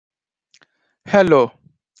Hello,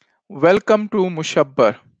 welcome to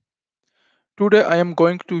Mushabbar. Today I am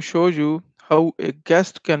going to show you how a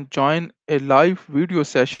guest can join a live video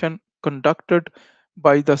session conducted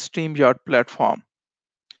by the StreamYard platform.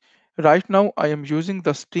 Right now I am using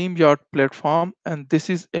the StreamYard platform and this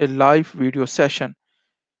is a live video session.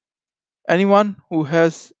 Anyone who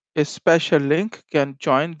has a special link can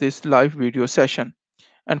join this live video session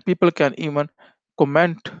and people can even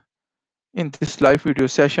comment in this live video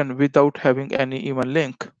session without having any even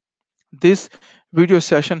link. This video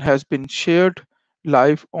session has been shared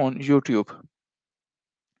live on YouTube.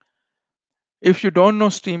 If you don't know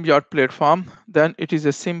StreamYard platform, then it is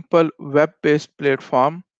a simple web-based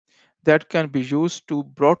platform that can be used to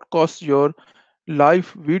broadcast your live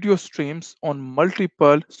video streams on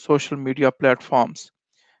multiple social media platforms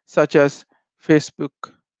such as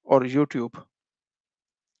Facebook or YouTube.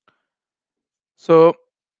 So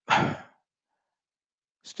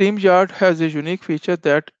StreamYard has a unique feature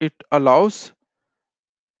that it allows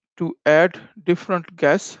to add different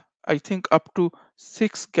guests, I think up to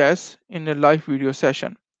 6 guests in a live video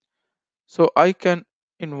session. So I can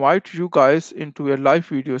invite you guys into a live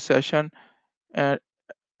video session at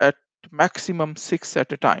maximum 6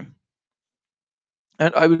 at a time.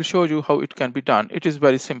 And I will show you how it can be done. It is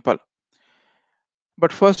very simple.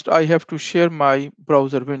 But first I have to share my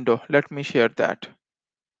browser window. Let me share that.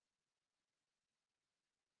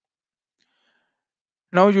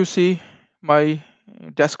 Now you see my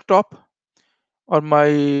desktop or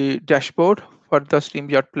my dashboard for the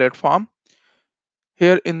StreamYard platform.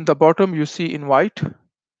 Here in the bottom you see invite.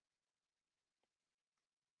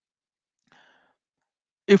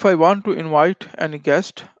 If I want to invite any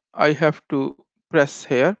guest, I have to press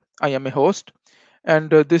here. I am a host, and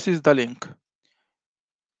this is the link.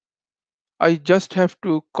 I just have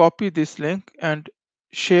to copy this link and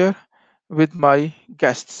share with my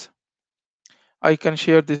guests. I can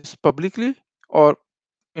share this publicly or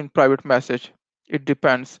in private message. It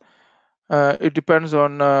depends. It depends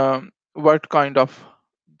on what kind of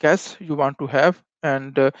guests you want to have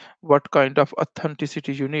and what kind of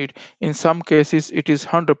authenticity you need. In some cases, it is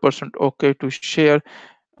 100% okay to share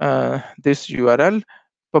this URL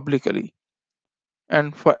publicly.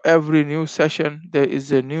 And for every new session, there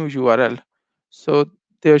is a new URL. So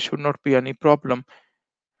there should not be any problem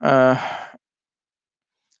uh,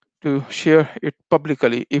 to share it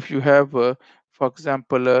publicly if you have, for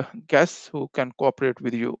example, guests who can cooperate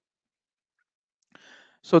with you.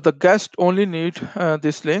 So the guest only need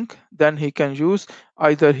this link, then he can use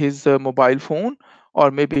either his mobile phone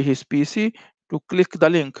or maybe his PC to click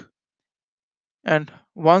the link. And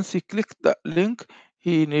once he clicks the link,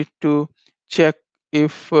 he need to check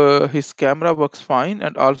if his camera works fine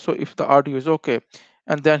and also if the audio is okay.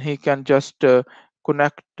 And then he can just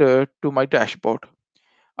connect to my dashboard.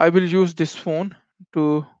 I will use this phone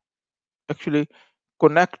to actually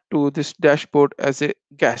connect to this dashboard as a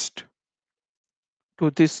guest, to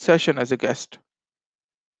this session as a guest.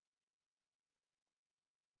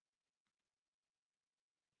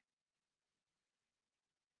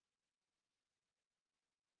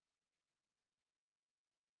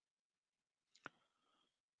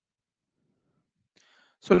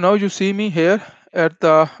 So now you see me here at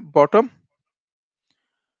the bottom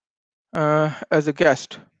as a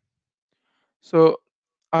guest. So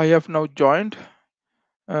I have now joined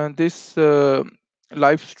this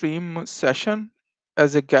live stream session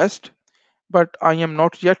as a guest, but I am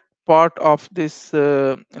not yet part of this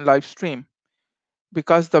live stream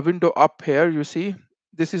because the window up here, you see,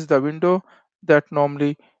 this is the window that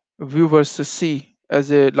normally viewers see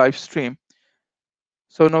as a live stream.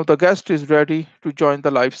 So now the guest is ready to join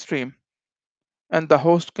the live stream and the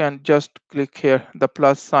host can just click here, the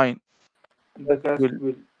plus sign, and the guest will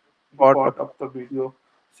be part of the video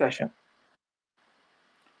session.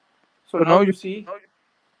 So now you see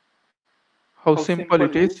how simple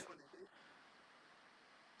it is.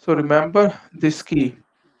 So remember this key.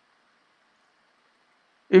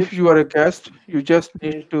 If you are a guest, you just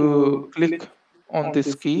need to click on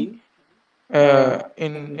this key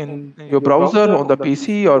in your browser on the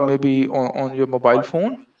PC or maybe on your mobile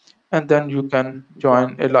phone, and then you can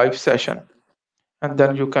join a live session. And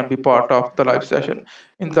then you can be part of the live session.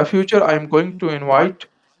 In the future, I am going to invite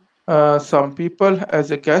some people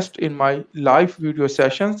as a guest in my live video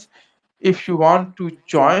sessions. If you want to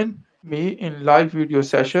join me in live video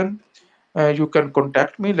session, you can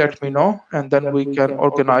contact me, let me know, and then we can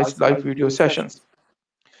organize live video sessions.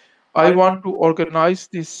 I want to organize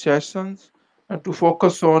these sessions and to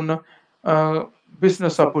focus on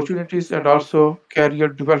business opportunities and also career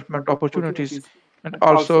development opportunities, and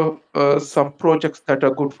also some projects that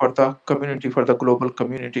are good for the community, for the global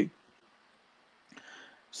community.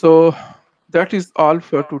 So that is all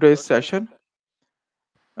for today's session.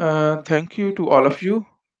 Thank you to all of you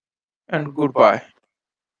and goodbye.